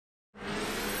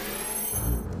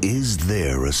Is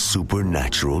there a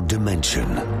supernatural dimension?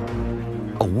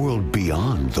 A world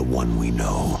beyond the one we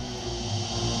know?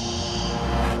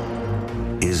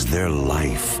 Is there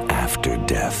life after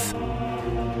death?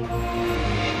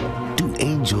 Do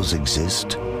angels exist?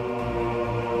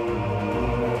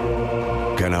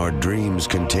 Can our dreams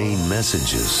contain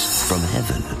messages from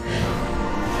heaven?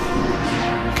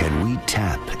 Can we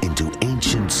tap into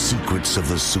ancient secrets of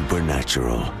the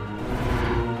supernatural?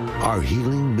 Are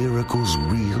healing miracles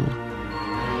real?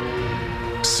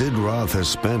 Sid Roth has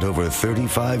spent over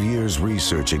 35 years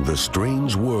researching the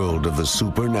strange world of the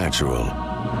supernatural.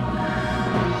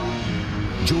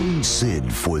 Join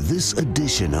Sid for this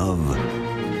edition of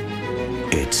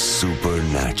It's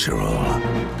Supernatural.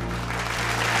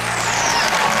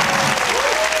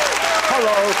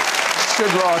 Hello,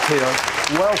 Sid Roth here.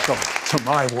 Welcome to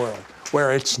my world,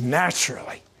 where it's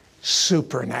naturally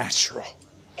supernatural.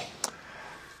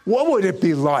 What would it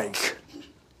be like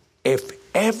if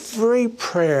every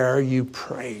prayer you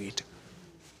prayed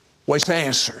was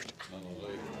answered?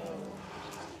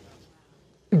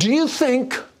 Do you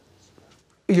think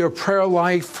your prayer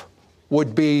life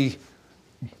would be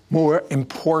more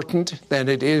important than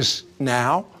it is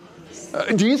now?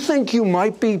 Do you think you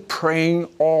might be praying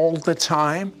all the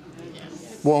time?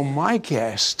 Well, my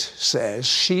guest says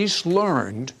she's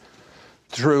learned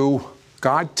through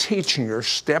God teaching her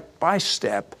step by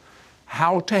step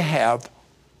how to have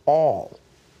all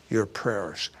your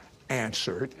prayers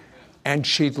answered, and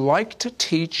she'd like to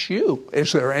teach you.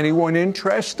 Is there anyone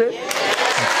interested?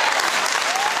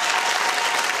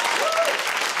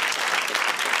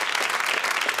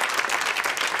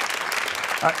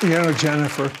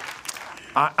 Jennifer,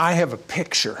 I have a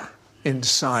picture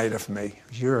inside of me.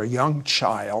 You're a young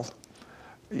child.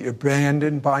 You're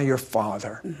abandoned by your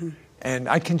father. Mm-hmm. And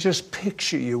I can just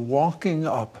picture you walking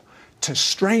up to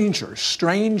strangers,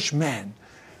 strange men,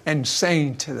 and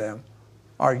saying to them,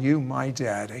 "Are you my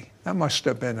daddy?" That must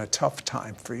have been a tough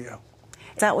time for you.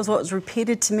 That was what was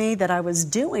repeated to me that I was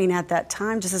doing at that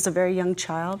time, just as a very young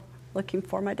child, looking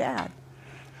for my dad.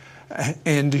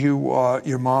 And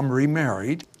your mom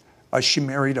remarried. She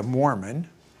married a Mormon,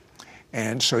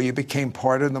 and so you became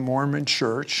part of the Mormon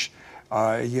church.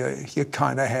 You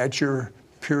kind of had your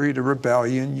period of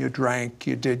rebellion. You drank,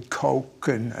 you did coke,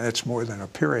 and that's more than a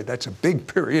period. That's a big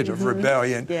period of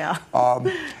rebellion. Yeah. How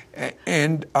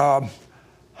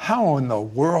in the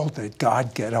world did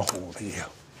God get a hold of you?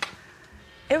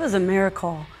 It was a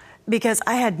miracle, because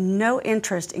I had no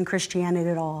interest in Christianity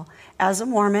at all. As a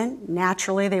Mormon,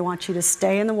 naturally, they want you to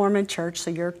stay in the Mormon church, so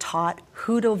you're taught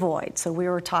who to avoid. So we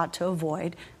were taught to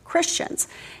avoid Christians.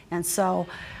 And so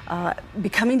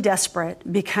becoming desperate,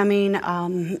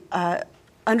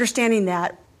 understanding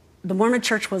that the Mormon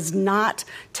church was not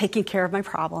taking care of my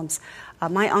problems.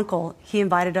 My uncle, he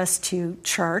invited us to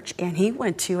church, and he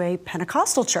went to a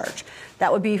Pentecostal church.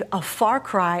 That would be a far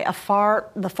cry,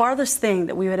 the farthest thing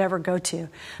that we would ever go to.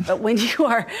 But when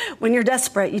you're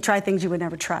desperate, you try things you would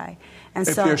never try. And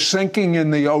if you're sinking in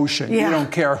the ocean, yeah. You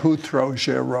don't care who throws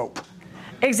you a rope.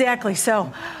 Exactly.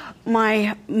 So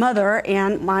my mother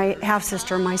and my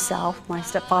half-sister and myself, my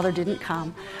stepfather didn't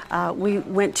come, we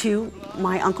went to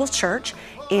my uncle's church,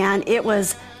 and it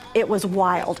was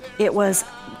wild. It was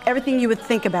everything you would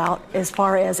think about as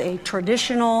far as a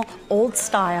traditional,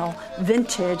 old-style,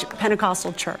 vintage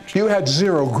Pentecostal church. You had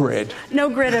zero grid. No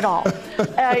grid at all.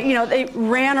 They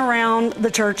ran around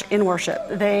the church in worship.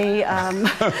 They,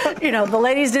 the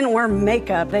ladies didn't wear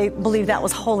makeup. They believed that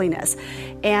was holiness.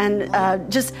 And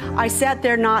I sat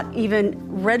there not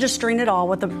even registering at all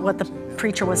what the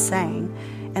preacher was saying.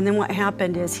 And then what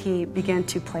happened is he began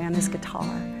to play on his guitar.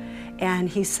 And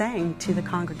he sang to the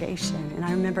congregation, and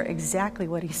I remember exactly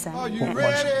what he sang. Are you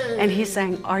ready? And he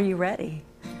sang, "Are you ready?"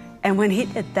 And when he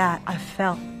did that, I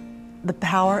felt the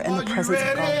power and the presence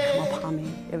of God come upon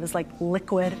me. It was like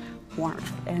liquid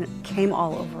warmth, and it came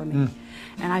all over me.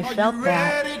 And I felt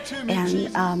that,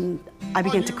 and I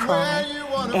began to cry,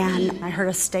 and I heard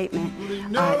a statement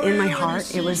in my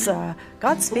heart. It was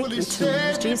God speaking to me. It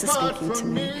was Jesus speaking to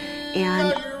me.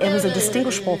 And it was a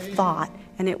distinguishable thought.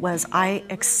 And it was, "I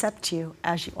accept you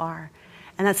as you are."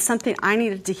 And that's something I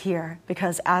needed to hear,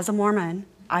 because as a Mormon,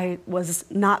 I was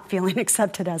not feeling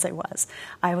accepted as I was.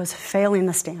 I was failing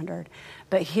the standard.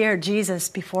 But here, Jesus,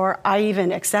 before I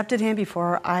even accepted him,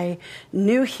 before I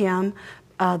knew him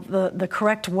the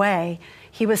correct way,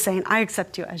 he was saying, "I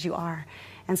accept you as you are."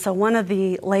 And so one of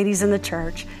the ladies in the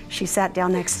church, she sat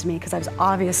down next to me because I was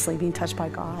obviously being touched by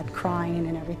God, crying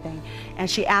and everything. And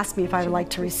she asked me if I would like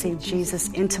to receive Jesus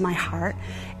into my heart.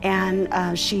 And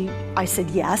I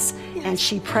said yes. And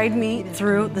she prayed me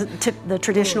through the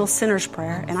traditional sinner's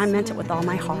prayer, and I meant it with all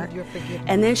my heart.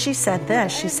 And then she said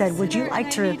this. She said, would you like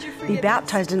to be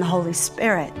baptized in the Holy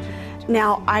Spirit?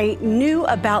 Now, I knew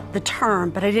about the term,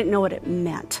 but I didn't know what it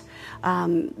meant.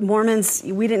 Mormons,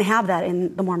 we didn't have that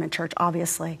in the Mormon church,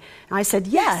 obviously. And I said,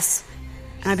 yes.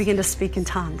 And I began to speak in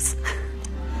tongues.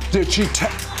 Did she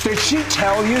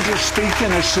tell you to speak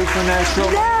in a supernatural?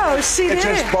 No, she didn't. It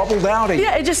just bubbled out of you.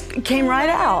 Yeah, it just came right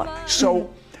out.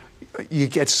 So you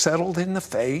get settled in the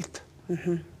faith,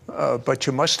 but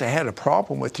you must have had a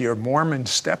problem with your Mormon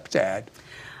stepdad.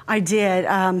 I did.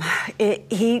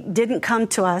 He didn't come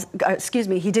to us,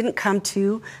 he didn't come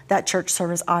to that church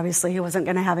service, obviously. He wasn't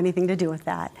going to have anything to do with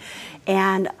that.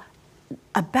 And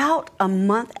about a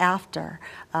month after,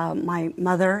 my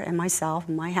mother and myself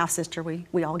and my half-sister,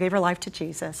 we all gave our life to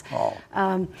Jesus. Oh.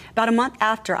 About a month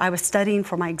after, I was studying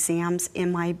for my exams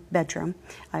in my bedroom.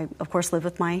 I, of course, lived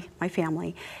with my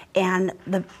family. And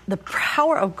the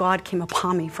power of God came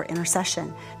upon me for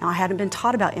intercession. Now, I hadn't been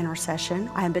taught about intercession.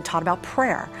 I hadn't been taught about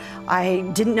prayer. I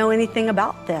didn't know anything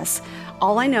about this.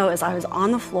 All I know is I was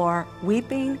on the floor,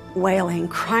 weeping, wailing,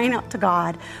 crying out to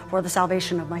God for the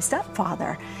salvation of my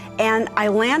stepfather. And I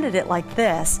landed it like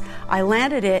this. I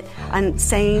landed it on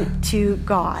saying to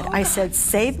God, I said,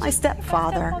 save my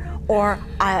stepfather, or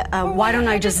why don't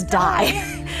I just die?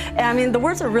 And I mean, the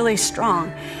words are really strong.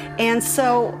 And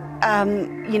so,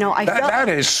 I felt... That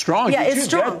is strong. Yeah, Did it's you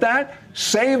strong. get that?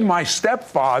 Save my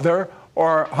stepfather,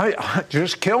 or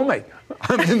just kill me.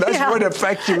 I mean, that's what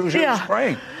effect you was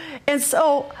praying. And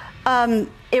so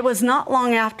it was not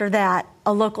long after that,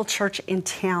 a local church in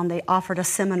town, they offered a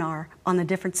seminar on the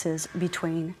differences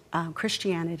between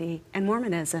Christianity and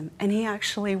Mormonism, and he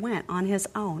actually went on his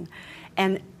own.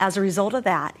 And as a result of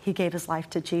that, he gave his life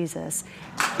to Jesus.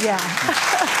 Yeah.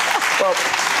 Well,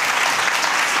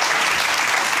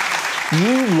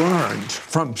 you learned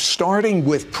from starting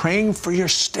with praying for your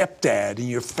stepdad and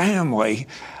your family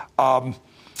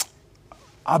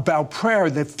about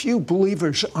prayer that few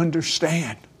believers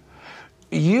understand.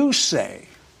 You say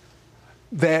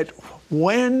that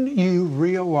when you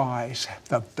realize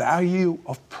the value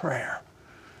of prayer,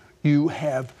 you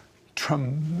have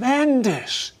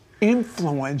tremendous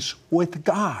influence with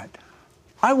God.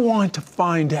 I want to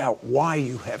find out why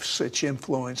you have such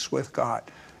influence with God.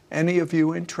 Any of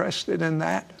you interested in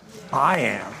that? I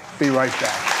am. Be right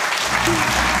back.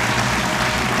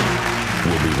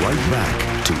 We'll be right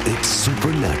back to It's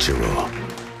Supernatural.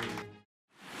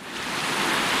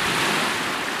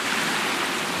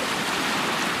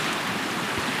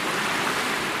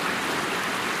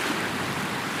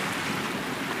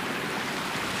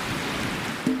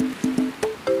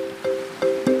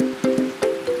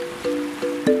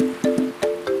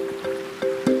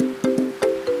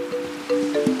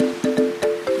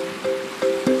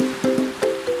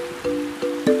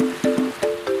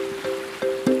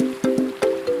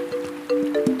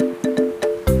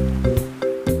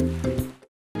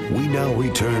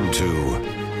 Return to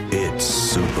It's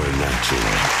Supernatural.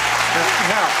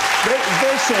 Now,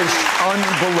 this is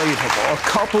unbelievable. A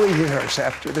couple of years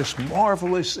after this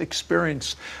marvelous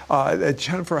experience that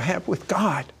Jennifer had with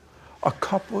God, a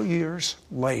couple of years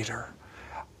later.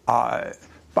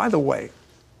 By the way,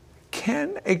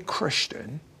 can a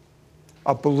Christian,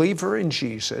 a believer in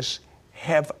Jesus,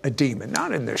 have a demon?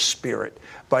 Not in their spirit,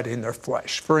 but in their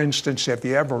flesh. For instance, have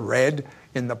you ever read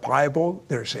in the Bible,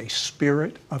 there's a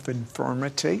spirit of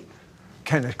infirmity?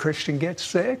 Can a Christian get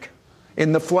sick?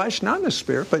 In the flesh? Not in the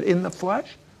spirit, but in the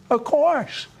flesh? Of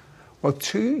course. Well,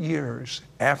 2 years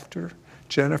after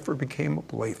Jennifer became a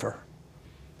believer,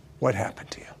 what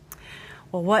happened to you?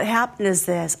 Well, what happened is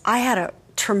this. I had a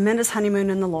tremendous honeymoon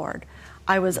in the Lord.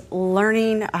 I was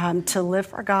learning to live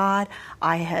for God.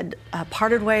 I had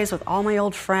parted ways with all my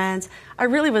old friends. I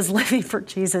really was living for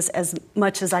Jesus as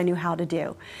much as I knew how to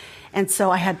do. And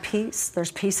so I had peace.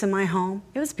 There's peace in my home.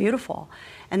 It was beautiful.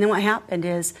 And then what happened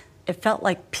is it felt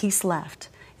like peace left.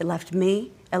 It left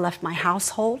me. It left my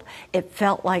household. It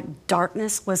felt like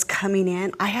darkness was coming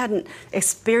in. I hadn't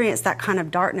experienced that kind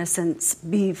of darkness since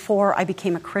before I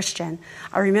became a Christian.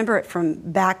 I remember it from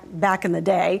back in the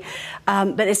day.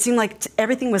 But it seemed like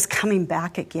everything was coming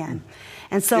back again.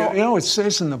 And so... You know, it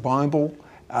says in the Bible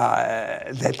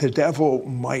that the devil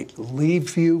might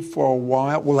leave you for a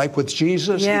while. Well, like with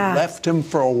Jesus, He left him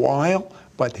for a while,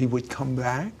 but he would come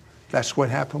back. That's what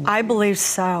happened with I believe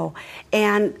so.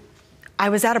 And I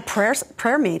was at a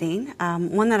prayer meeting,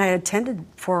 one that I attended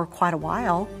for quite a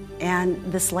while, and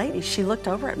this lady, she looked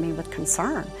over at me with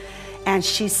concern, and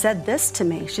she said this to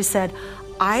me. She said,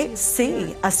 I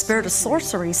see a spirit of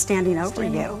sorcery standing over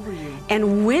you.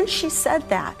 And when she said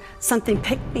that, something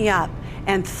picked me up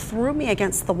and threw me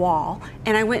against the wall,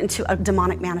 and I went into a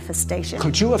demonic manifestation.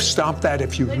 Could you have stopped that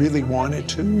if you really wanted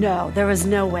to? No, there was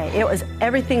no way.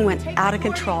 Everything went out of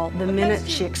control the minute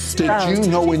she exposed. Did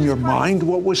you know in your mind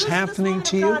what was happening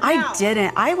to you? I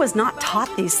didn't. I was not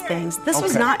taught these things. This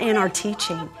was not in our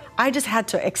teaching. I just had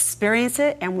to experience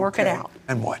it and work it out.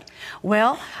 And what?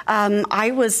 Well,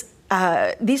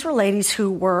 these were ladies who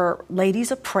were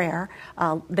ladies of prayer.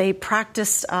 They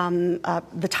practiced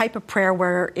the type of prayer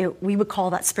where we would call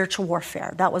that spiritual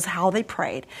warfare. That was how they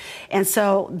prayed. And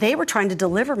so they were trying to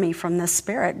deliver me from this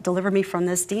spirit, deliver me from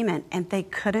this demon, and they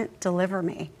couldn't deliver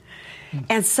me.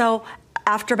 And so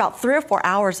after about 3 or 4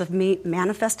 hours of me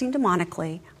manifesting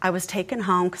demonically, I was taken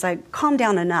home because I calmed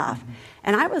down enough.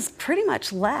 And I was pretty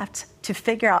much left to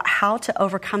figure out how to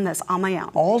overcome this on my own.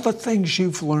 All the things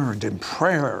you've learned in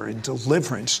prayer and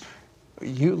deliverance,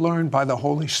 you learned by the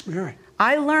Holy Spirit.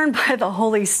 I learned by the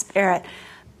Holy Spirit.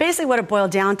 Basically what it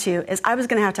boiled down to is I was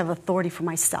going to have authority for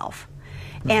myself.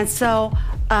 And so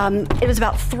it was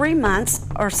about 3 months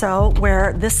or so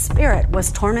where this spirit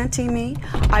was tormenting me.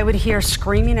 I would hear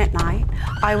screaming at night.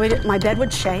 My bed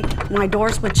would shake. My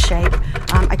doors would shake.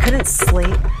 I couldn't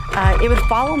sleep. It would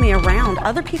follow me around.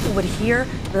 Other people would hear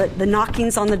the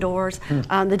knockings on the doors,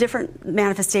 the different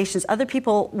manifestations. Other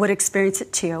people would experience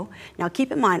it too. Now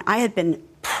keep in mind, I had been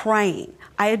praying.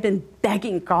 I had been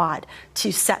begging God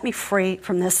to set me free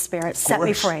from this spirit, set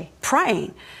me free,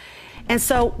 praying. And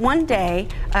so one day,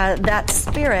 that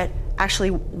spirit actually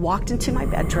walked into my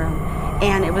bedroom,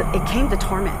 and it came to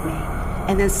torment me.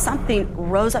 And then something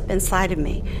rose up inside of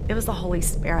me. It was the Holy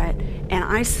Spirit. And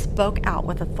I spoke out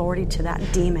with authority to that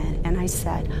demon, and I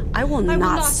said, I will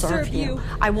not serve you.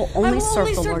 I will only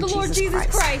serve the Lord Jesus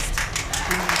Christ.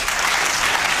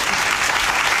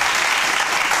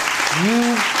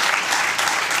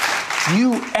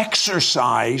 You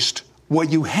exercised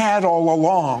what you had all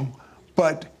along,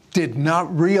 but did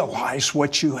not realize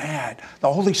what you had.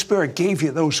 The Holy Spirit gave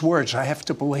you those words. I have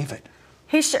to believe it.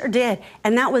 He sure did.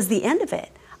 And that was the end of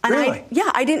it. And really?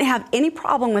 I didn't have any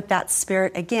problem with that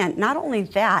spirit again. Not only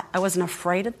that, I wasn't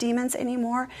afraid of demons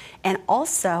anymore. And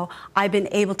also, I've been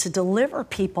able to deliver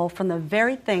people from the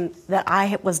very thing that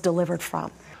I was delivered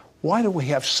from. Why do we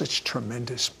have such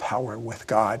tremendous power with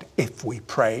God if we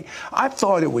pray? I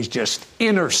thought it was just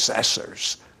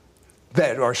intercessors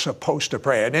that are supposed to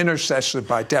pray. An intercessor,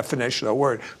 by definition of the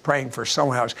word, praying for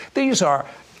someone else. These are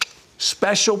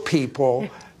special people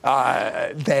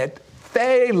that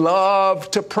they love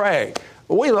to pray.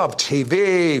 We love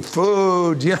TV,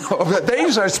 food,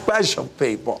 these are special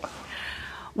people.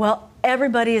 Well,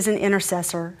 everybody is an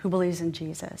intercessor who believes in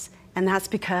Jesus. And that's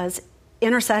because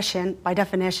intercession, by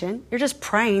definition, you're just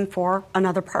praying for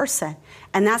another person.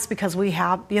 And that's because we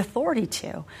have the authority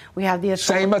to. We have the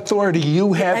authority. Same authority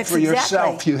you have for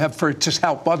yourself, you have to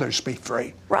help others be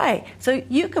free. Right. So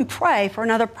you can pray for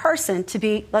another person to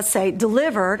be, let's say,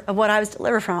 delivered of what I was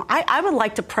delivered from. I would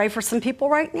like to pray for some people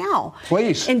right now.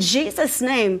 Please. In Jesus'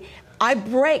 name, I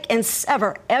break and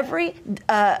sever every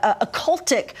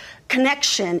occultic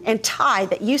connection and tie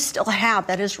that you still have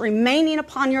that is remaining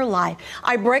upon your life.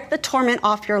 I break the torment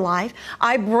off your life.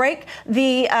 I break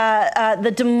the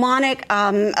demonic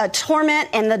torment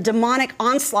and the demonic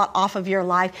onslaught off of your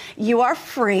life. You are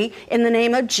free in the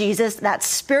name of Jesus. That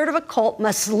spirit of occult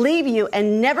must leave you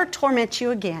and never torment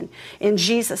you again. In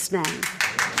Jesus' name.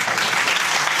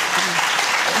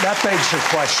 That begs the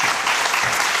question.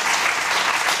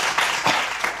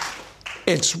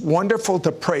 It's wonderful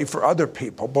to pray for other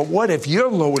people, but what if you're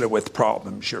loaded with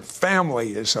problems? Your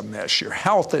family is a mess, your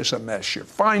health is a mess, your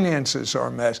finances are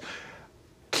a mess.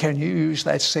 Can you use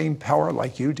that same power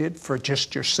like you did for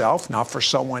just yourself, not for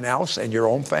someone else and your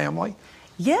own family?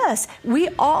 Yes, we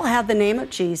all have the name of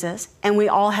Jesus, and we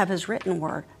all have his written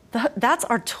word. That's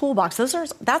our toolbox.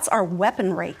 That's our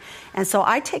weaponry. And so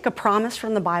I take a promise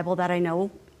from the Bible that I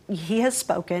know he has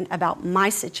spoken about my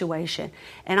situation,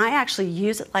 and I actually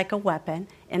use it like a weapon.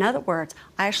 In other words,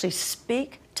 I actually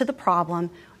speak to the problem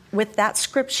with that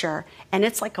scripture, and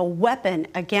it's like a weapon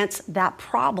against that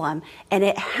problem, and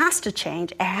it has to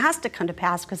change. It has to come to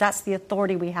pass because that's the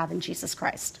authority we have in Jesus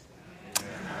Christ.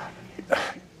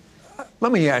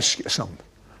 Let me ask you something.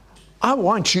 I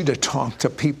want you to talk to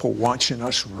people watching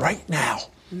us right now,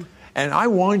 and I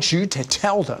want you to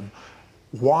tell them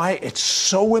why it's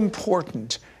so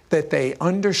important that they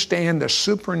understand the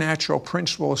supernatural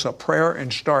principles of prayer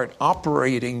and start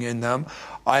operating in them.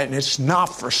 And it's not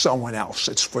for someone else,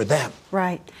 it's for them.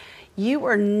 Right. You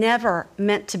were never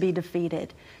meant to be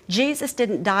defeated. Jesus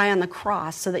didn't die on the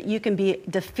cross so that you can be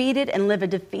defeated and live a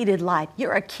defeated life.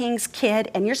 You're a king's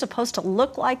kid, and you're supposed to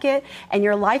look like it, and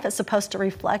your life is supposed to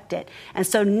reflect it. And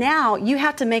so now you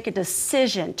have to make a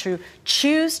decision to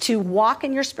choose to walk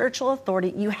in your spiritual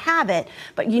authority. You have it,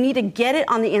 but you need to get it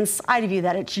on the inside of you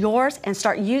that it's yours and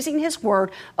start using His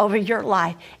word over your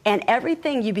life. And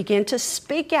everything you begin to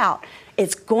speak out,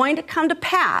 it's going to come to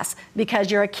pass because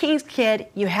you're a king's kid,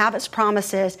 you have His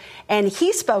promises, and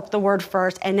He spoke the word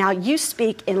first, and now you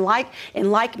speak in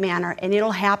like manner, and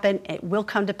it'll happen, it will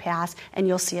come to pass, and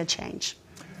you'll see a change.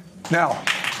 Now,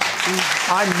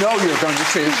 I know you're going to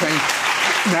see a change.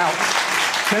 Now,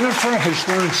 Jennifer has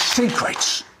learned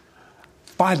secrets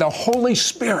by the Holy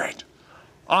Spirit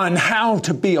on how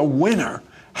to be a winner,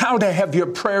 how to have your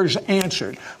prayers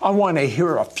answered. I want to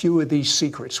hear a few of these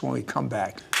secrets when we come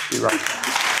back. Be right back.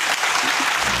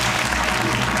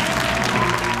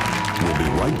 We'll be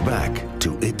right back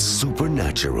to It's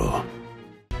Supernatural.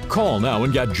 Call now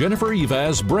and get Jennifer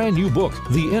Eva's brand new book,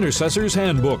 The Intercessor's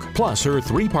Handbook, plus her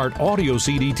 3-part audio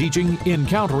CD teaching,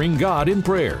 Encountering God in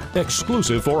Prayer,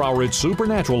 exclusive for our It's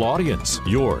Supernatural audience.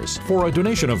 Yours for a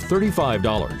donation of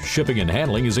 $35. Shipping and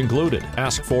handling is included.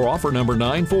 Ask for offer number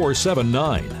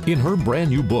 9479. In her brand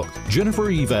new book, Jennifer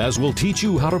Evas will teach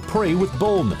you how to pray with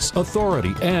boldness,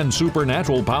 authority, and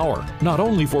supernatural power, not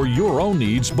only for your own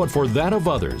needs, but for that of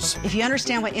others. If you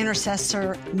understand what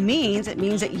intercessor means, it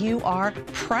means that you are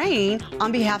praying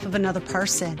on behalf of another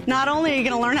person. Not only are you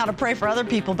going to learn how to pray for other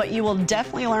people, but you will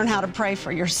definitely learn how to pray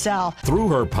for yourself. Through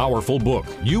her powerful book,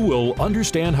 you will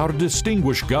understand how to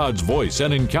distinguish God's voice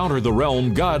and encounter the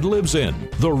realm God lives in,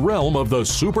 the realm of the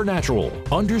supernatural.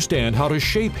 Understand how to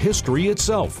shape history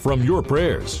itself from your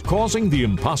prayers, causing the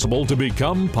impossible to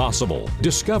become possible.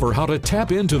 Discover how to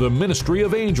tap into the ministry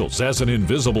of angels as an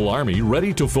invisible army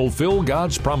ready to fulfill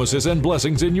God's promises and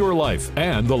blessings in your life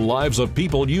and the lives of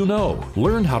people you know.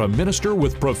 Learn how to minister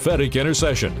with prophetic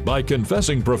intercession by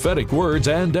confessing prophetic words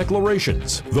and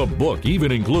declarations. The book even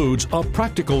includes a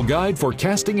practical guide for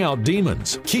casting out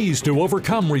demons, keys to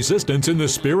overcome resistance in the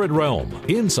spirit realm,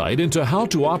 insight into how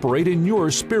to operate in your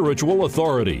spiritual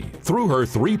authority. Through her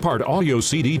 3-part audio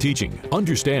CD teaching,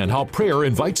 understand how prayer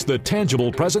invites the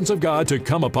tangible presence of God to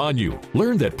come upon you.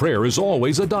 Learn that prayer is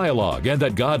always a dialogue and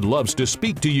that God loves to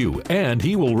speak to you and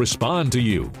He will respond to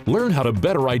you. Learn how to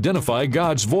better identify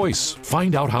God's voice.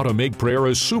 Find out how to make prayer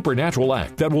a supernatural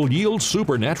act that will yield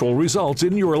supernatural results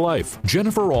in your life.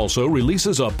 Jennifer also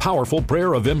releases a powerful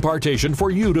prayer of impartation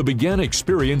for you to begin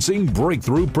experiencing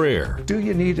breakthrough prayer. Do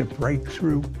you need a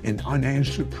breakthrough in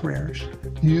unanswered prayers?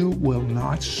 You will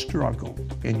not struggle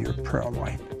in your prayer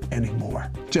life anymore.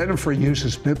 Jennifer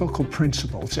uses biblical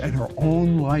principles and her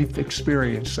own life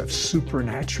experience of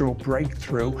supernatural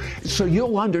breakthrough so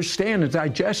you'll understand and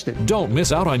digest it. Don't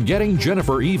miss out on getting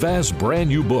Jennifer Eva's brand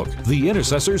new book, The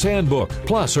Intercessor's Handbook,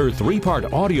 plus her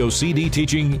 3-part audio CD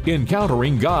teaching,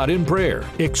 Encountering God in Prayer,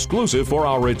 exclusive for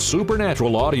our It's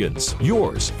Supernatural audience.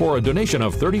 Yours for a donation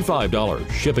of $35.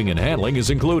 Shipping and handling is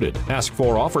included. Ask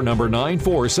for offer number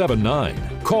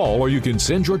 9479. Call or you can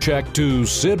send your check to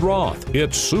Sid Roth.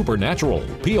 It's Supernatural,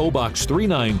 P.O. Box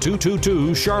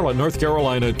 39222, Charlotte, North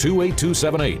Carolina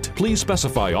 28278. Please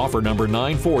specify offer number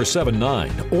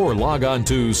 9479 or log on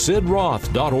to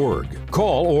sidroth.org.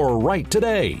 Call or write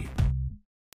today.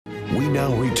 We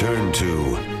now return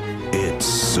to It's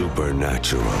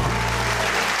Supernatural.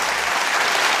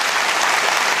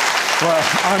 Well,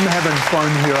 I'm having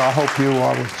fun here. I hope you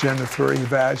are with Jennifer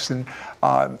Evas.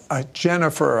 And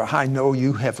Jennifer, I know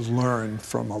you have learned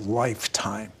from a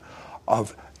lifetime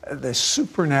of the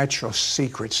supernatural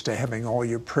secrets to having all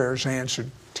your prayers answered.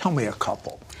 Tell me a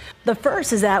couple. The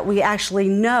first is that we actually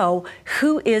know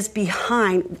who is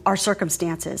behind our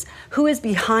circumstances, who is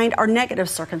behind our negative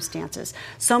circumstances.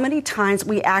 So many times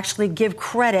we actually give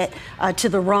credit to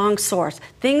the wrong source.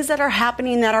 Things that are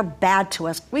happening that are bad to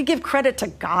us, we give credit to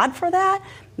God for that.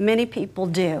 Many people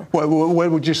do. What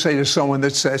would you say to someone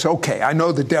that says, okay, I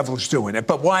know the devil's doing it,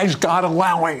 but why is God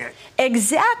allowing it?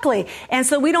 Exactly. And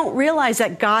so we don't realize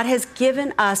that God has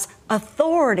given us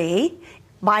authority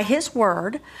by His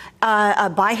word,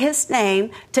 by His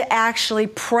name, to actually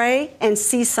pray and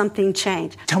see something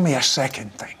change. Tell me a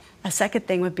second thing. A second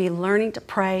thing would be learning to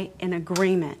pray in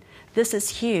agreement. This is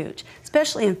huge,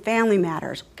 especially in family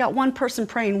matters. We've got one person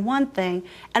praying one thing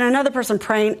and another person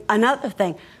praying another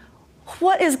thing.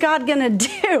 What is God going to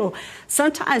do?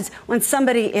 Sometimes when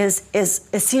somebody it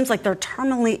seems like they're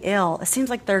terminally ill. It seems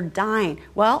like they're dying.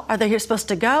 Well, are they supposed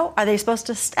to go? Are they supposed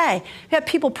to stay? You have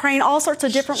people praying all sorts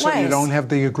of different ways. So you don't have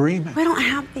the agreement. We don't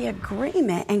have the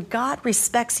agreement, and God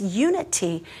respects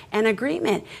unity and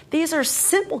agreement. These are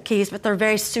simple keys, but they're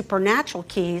very supernatural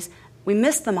keys. We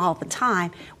miss them all the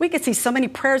time. We could see so many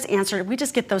prayers answered if we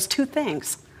just get those two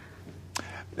things.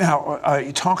 Now,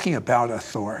 talking about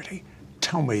authority,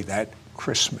 tell me that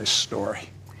Christmas story.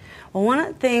 Well, one of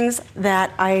the things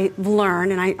that I've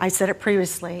learned, and I said it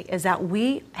previously, is that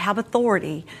we have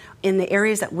authority in the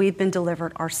areas that we've been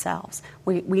delivered ourselves.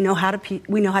 We know how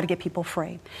to get people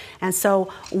free. And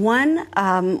so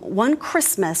one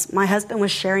Christmas, my husband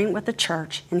was sharing with the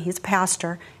church, and he's a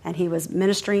pastor, and he was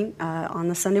ministering on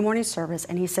the Sunday morning service,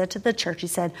 and he said to the church, he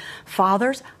said,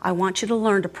 "Fathers, I want you to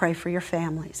learn to pray for your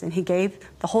families." And he gave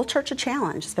the whole church a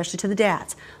challenge, especially to the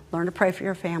dads. Learn to pray for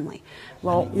your family.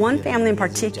 Well, one family in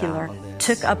particular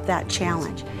took up that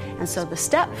challenge. And so the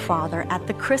stepfather at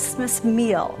the Christmas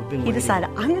meal, he decided,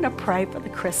 I'm going to pray for the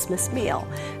Christmas meal.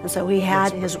 And so he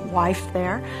had his wife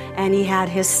there, and he had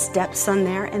his stepson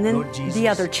there, and then the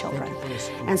other children.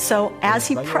 And so as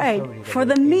he prayed for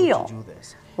the meal,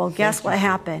 well, guess what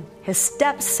happened? His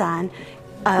stepson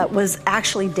was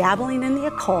actually dabbling in the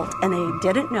occult, and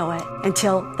they didn't know it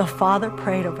until the father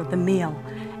prayed over the meal.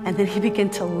 And then he began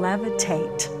to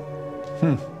levitate.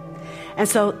 And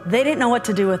so they didn't know what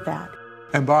to do with that.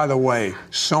 And by the way,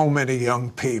 so many young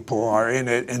people are in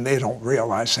it, and they don't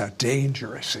realize how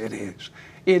dangerous it is.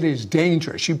 It is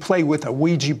dangerous. You play with a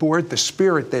Ouija board, the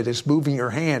spirit that is moving your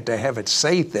hand to have it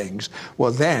say things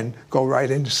will then go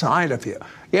right inside of you.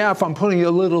 Yeah, if I'm putting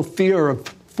a little fear of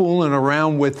fooling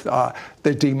around with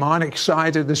the demonic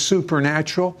side of the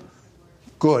supernatural,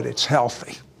 good, it's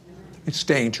healthy. It's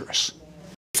dangerous.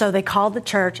 So they called the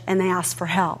church and they asked for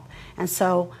help. And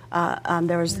so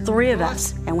there was 3 of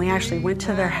us, and we actually went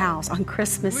to their house on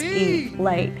Christmas Eve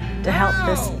late to help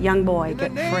this young boy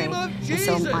get free. And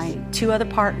so my 2 other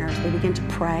partners, they began to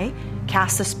pray,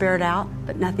 cast the spirit out,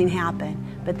 but nothing happened.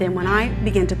 But then when I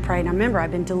began to pray, now remember,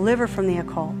 I've been delivered from the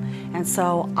occult, and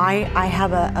so I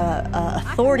have a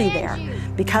authority there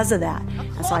because of that.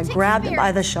 And so I grabbed him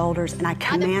by the shoulders, and I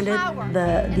commanded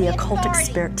the occultic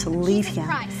spirit to leave him.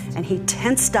 And he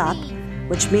tensed up,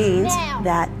 which means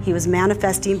that he was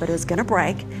manifesting, but it was going to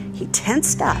break. He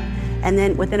tensed up, and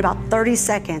then within about 30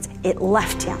 seconds, it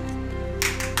left him.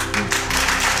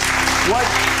 What?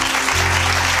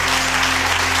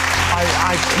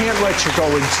 I can't let you go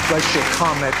and let you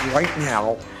comment right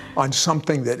now on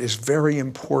something that is very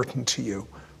important to you.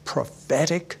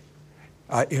 Prophetic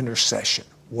intercession.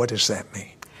 What does that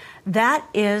mean? That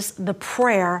is the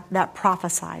prayer that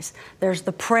prophesies. There's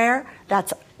the prayer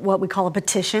that's what we call a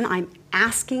petition. I'm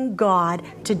asking God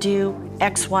to do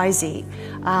X, Y, Z.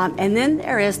 And then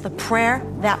there is the prayer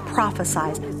that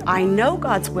prophesies. I know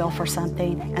God's will for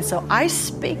something, and so I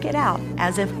speak it out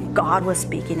as if God was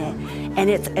speaking it. And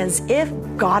it's as if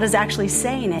God is actually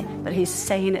saying it, but He's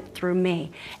saying it through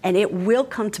me. And it will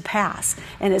come to pass.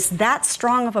 And it's that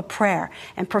strong of a prayer.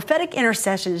 And prophetic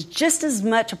intercession is just as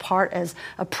much a part as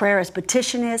a prayer as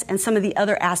petition is, and some of the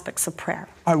other aspects of prayer.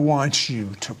 I want you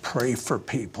to pray for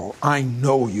people. I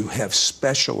know you have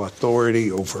special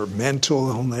authority over mental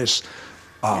illness,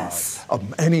 Yes.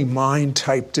 Any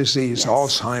mind-type disease, Yes.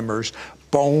 Alzheimer's,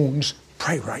 bones.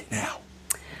 Pray right now.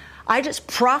 I just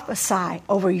prophesy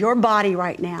over your body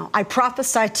right now. I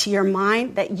prophesy to your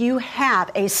mind that you have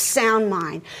a sound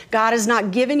mind. God has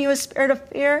not given you a spirit of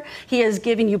fear. He has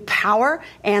given you power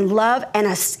and love and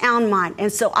a sound mind.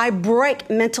 And so I break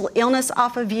mental illness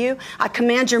off of you. I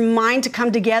command your mind to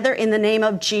come together in the name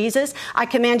of Jesus. I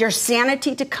command your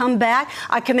sanity to come back.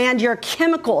 I command your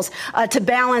chemicals to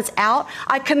balance out.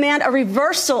 I command a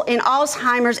reversal in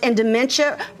Alzheimer's and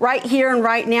dementia right here and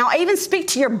right now. I even speak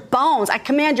to your bones. I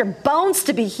command your bones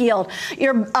to be healed,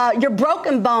 your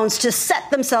broken bones to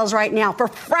set themselves right now, for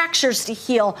fractures to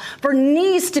heal, for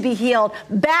knees to be healed,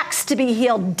 backs to be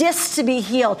healed, discs to be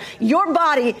healed, your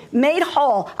body made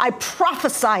whole. I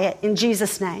prophesy it in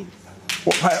Jesus' name.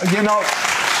 Well, you know,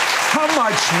 how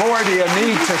much more do you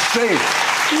need to see?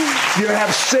 You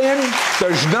have sinned.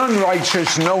 There's none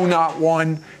righteous, no, not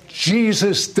one.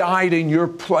 Jesus died in your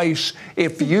place.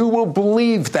 If you will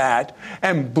believe that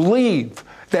and believe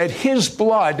that his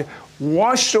blood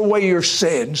washed away your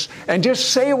sins, and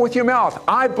just say it with your mouth.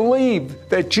 I believe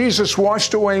that Jesus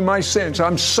washed away my sins.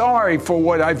 I'm sorry for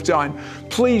what I've done.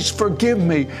 Please forgive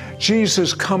me.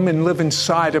 Jesus, come and live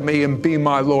inside of me and be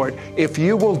my Lord. If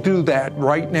you will do that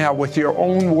right now with your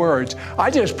own words,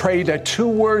 I just prayed a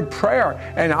 2-word prayer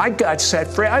and I got set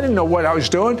free. I didn't know what I was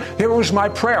doing. Here was my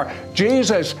prayer.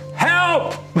 Jesus,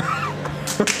 help!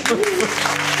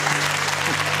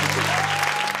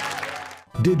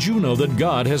 Did you know that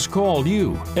God has called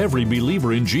you, every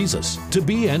believer in Jesus, to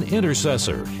be an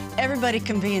intercessor? Everybody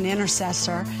can be an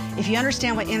intercessor. If you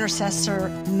understand what intercessor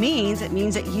means, it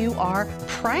means that you are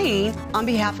praying on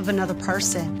behalf of another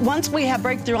person. Once we have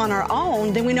breakthrough on our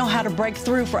own, then we know how to break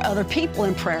through for other people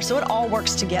in prayer. So it all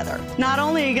works together. Not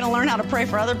only are you going to learn how to pray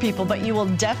for other people, but you will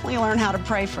definitely learn how to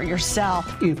pray for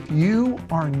yourself. If you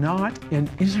are not an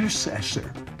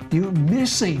intercessor, you're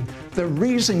missing the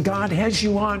reason God has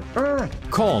you on earth.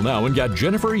 Call now and get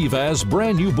Jennifer Eivaz'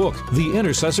 brand new book, The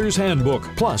Intercessor's Handbook,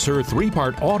 plus her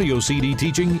 3-part audio CD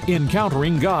teaching,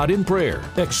 Encountering God in Prayer,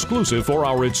 exclusive for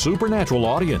our It's Supernatural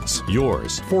audience.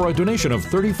 Yours for a donation of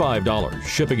 $35.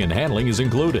 Shipping and handling is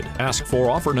included. Ask for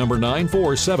offer number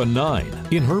 9479.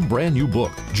 In her brand new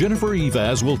book, Jennifer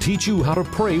Eivaz will teach you how to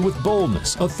pray with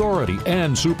boldness, authority,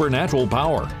 and supernatural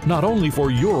power, not only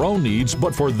for your own needs,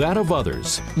 but for that of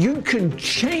others. You can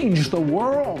change the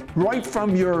world right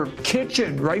from your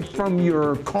kitchen, right from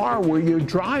your car where you're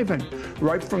driving,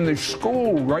 right from the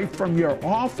school, right from your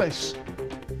office.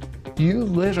 You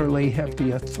literally have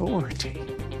the authority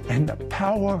and the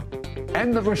power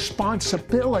and the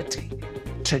responsibility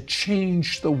to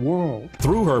change the world.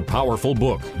 Through her powerful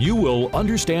book, you will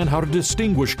understand how to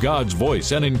distinguish God's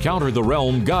voice and encounter the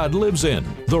realm God lives in,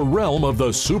 the realm of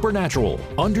the supernatural.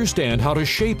 Understand how to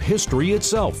shape history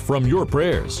itself from your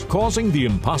prayers, causing the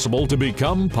impossible to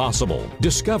become possible.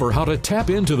 Discover how to tap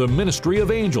into the ministry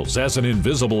of angels as an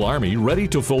invisible army ready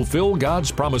to fulfill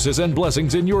God's promises and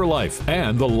blessings in your life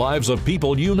and the lives of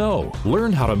people you know.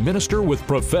 Learn how to minister with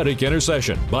prophetic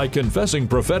intercession by confessing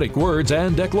prophetic words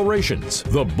and declarations.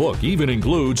 The book even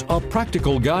includes a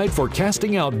practical guide for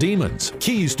casting out demons,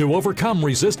 keys to overcome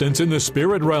resistance in the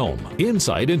spirit realm,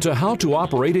 insight into how to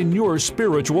operate in your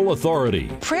spiritual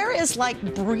authority. Prayer is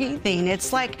like breathing.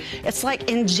 It's like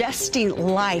ingesting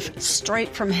life straight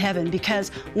from heaven, because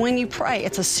when you pray,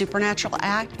 it's a supernatural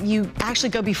act. You actually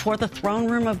go before the throne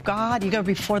room of God. You go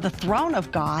before the throne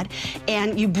of God,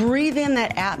 and you breathe in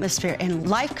that atmosphere, and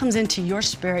life comes into your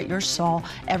spirit, your soul,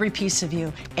 every piece of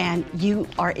you, and you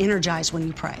are energized when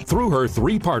you pray. Through her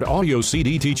 3-part audio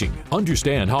CD teaching,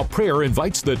 understand how prayer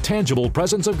invites the tangible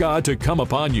presence of God to come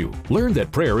upon you. Learn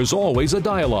that prayer is always a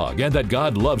dialogue and that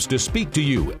God loves to speak to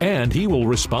you and He will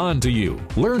respond to you.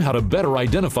 Learn how to better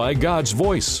identify God's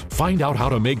voice. Find out how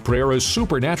to make prayer a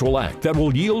supernatural act that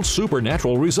will yield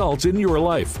supernatural results in your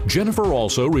life. Jennifer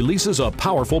also releases a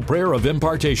powerful prayer of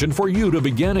impartation for you to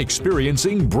begin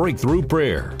experiencing breakthrough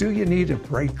prayer. Do you need a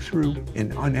breakthrough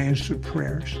in unanswered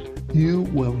prayers? You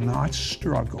will not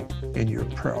struggle in your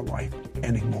prayer life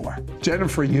anymore.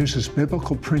 Jennifer uses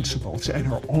biblical principles and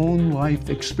her own life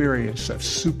experience of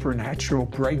supernatural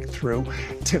breakthrough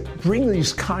to bring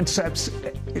these concepts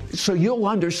so you'll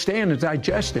understand and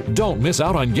digest it. Don't miss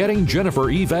out on getting Jennifer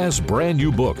Eivaz' brand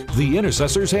new book, The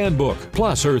Intercessor's Handbook,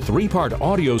 plus her 3-part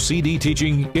audio CD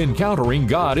teaching, Encountering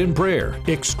God in Prayer,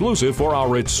 exclusive for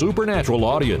our It's Supernatural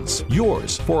audience.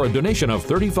 Yours for a donation of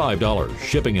 $35.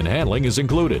 Shipping and handling is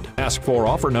included. Ask for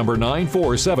offer number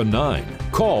 9479.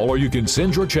 Call or you can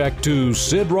send your check to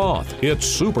Sid Roth. It's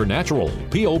Supernatural.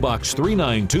 P.O. Box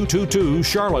 39222,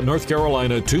 Charlotte, North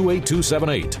Carolina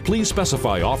 28278. Please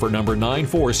specify offer number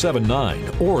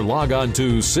 9479 or log on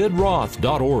to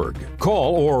sidroth.org.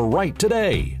 Call or write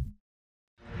today.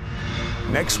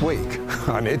 Next week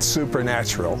on It's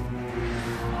Supernatural.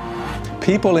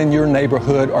 People in your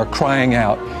neighborhood are crying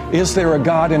out, "Is there a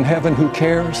God in heaven who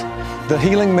cares?" The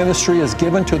healing ministry is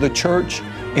given to the church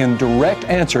in direct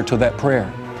answer to that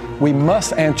prayer. We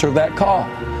must answer that call.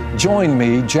 Join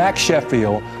me, Jack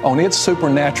Sheffield, on It's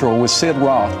Supernatural with Sid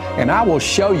Roth, and I will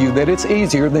show you that it's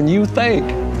easier than you think.